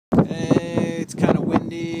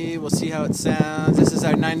90. We'll see how it sounds. This is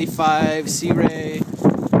our 95 Searay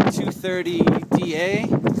 230 DA.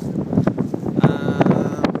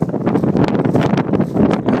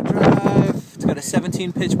 Drive. It's got a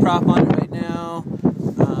 17-pitch prop on it right now.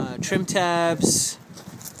 Trim tabs.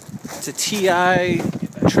 It's a TI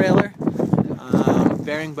trailer.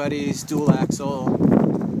 Bearing buddies, dual axle.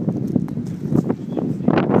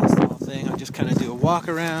 That's the whole thing. I'll just kind of do a walk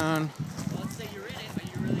around. Well, let's say you're in it, but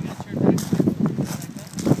you really got to turn back.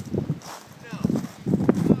 No,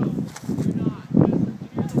 you're not.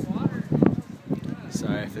 Hear the water.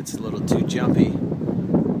 Sorry if it's a little too jumpy.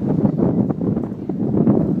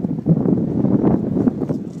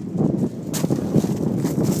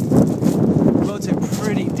 The boat's in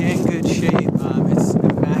pretty dang good shape. It's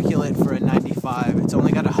immaculate for a 95. It's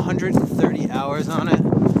only got 130 hours on it.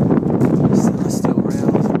 Stainless steel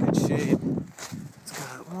rails in good shape. It's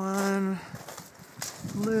got one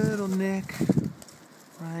little nick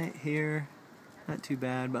right here. Not too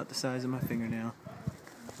bad, about the size of my fingernail.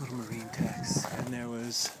 Little marine text. And there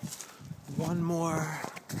was one more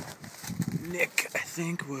nick, I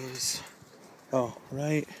think was,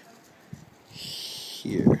 right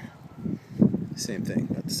here. Same thing,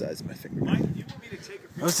 about the size of my fingernail.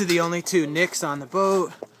 Those are the only two nicks on the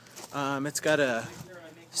boat. It's got a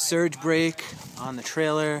surge brake on the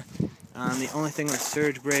trailer. The only thing with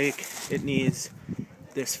surge brake, it needs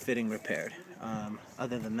this fitting repaired.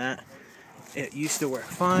 Other than that, it used to work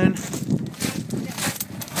fine. It's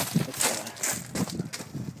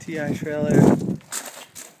a TI trailer.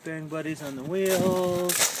 Bearing buddies on the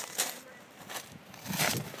wheels.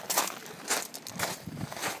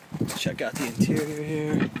 Check out the interior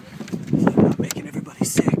here. Not making everybody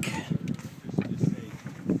sick.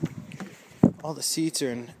 All the seats are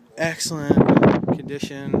in excellent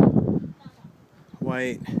condition.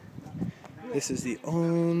 White. This is the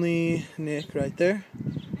only nick right there.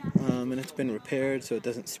 And it's been repaired so it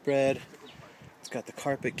doesn't spread. It's got the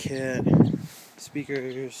carpet kit,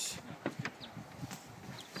 speakers.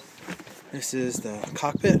 This is the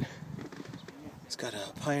cockpit. It's got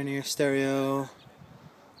a Pioneer stereo,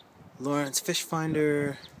 Lawrence fish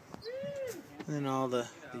finder, and then all the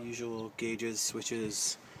usual gauges,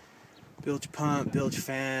 switches, bilge pump, bilge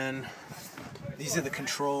fan. These are the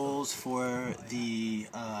controls for the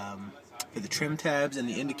trim tabs and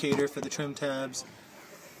the indicator for the trim tabs.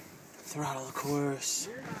 Throttle, of course.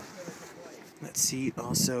 That seat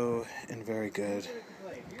also in very good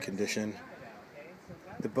condition.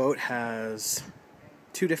 The boat has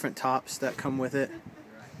two different tops that come with it.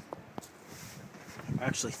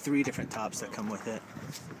 Actually, three different tops that come with it.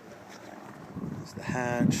 There's the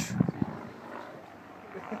hatch.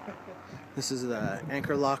 This is the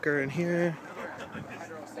anchor locker in here.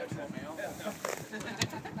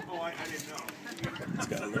 It's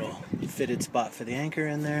got a little fitted spot for the anchor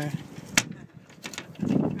in there.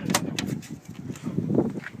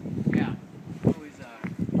 Yeah. Always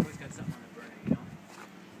got something on the burner, you know?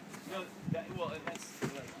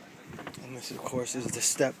 And this, of course, is the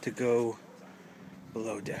step to go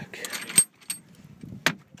below deck.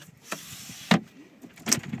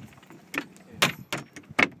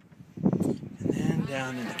 And then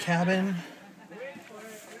down in the cabin.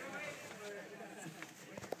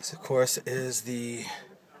 This, of course, is the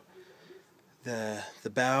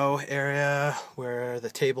bow area where the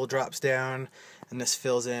table drops down, and this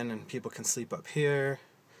fills in, and people can sleep up here.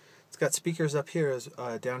 It's got speakers up here,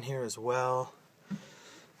 down here as well.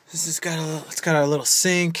 This has got it's got a little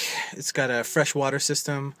sink. It's got a fresh water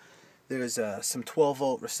system. There's some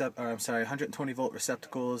 120 volt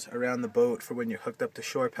receptacles around the boat for when you're hooked up to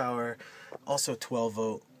shore power. Also 12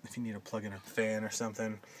 volt if you need to plug in a fan or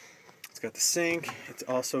something. It's got the sink. It's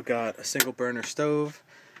also got a single burner stove.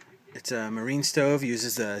 It's a marine stove,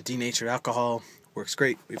 uses denatured alcohol. Works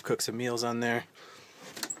great. We've cooked some meals on there.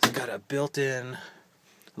 It's got a built-in,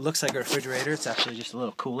 looks like a refrigerator. It's actually just a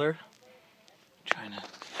little cooler.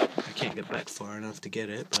 I can't get back far enough to get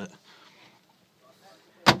it, but.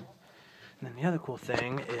 And then the other cool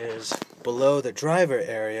thing is below the driver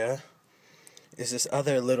area is this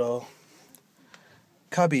other little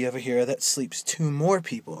cubby over here that sleeps two more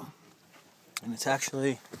people. And it's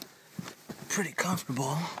actually pretty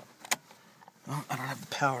comfortable. Oh, I don't have the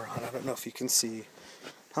power on. I don't know if you can see.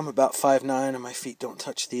 I'm about 5'9" and my feet don't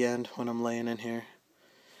touch the end when I'm laying in here.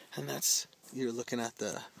 And you're looking at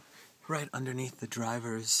the right underneath the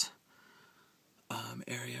driver's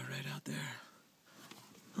area right out there.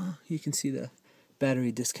 Oh, you can see the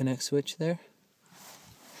battery disconnect switch there.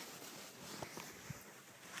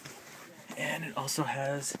 And it also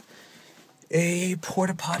has a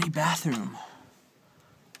porta potty bathroom.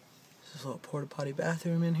 There's a little porta potty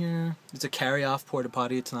bathroom in here. It's a carry-off porta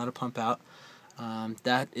potty. It's not a pump out.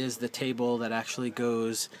 That is the table that actually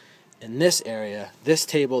goes in this area. This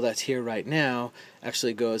table that's here right now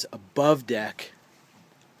actually goes above deck,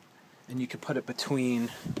 and you could put it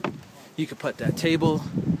between. You could put that table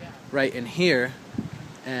right in here,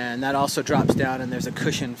 and that also drops down, and there's a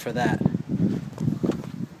cushion for that.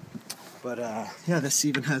 But yeah, this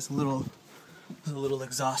even has a little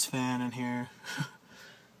exhaust fan in here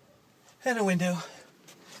and a window.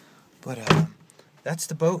 But that's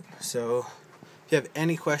the boat. So if you have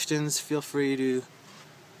any questions, feel free to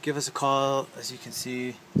give us a call. As you can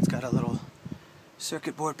see, it's got a little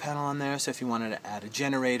circuit board panel on there, so if you wanted to add a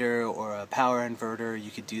generator or a power inverter,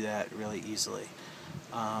 you could do that really easily.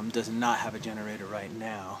 Does not have a generator right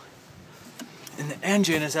now. And the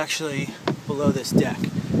engine is actually below this deck.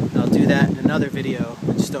 And I'll do that in another video.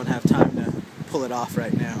 I just don't have time to pull it off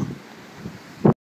right now.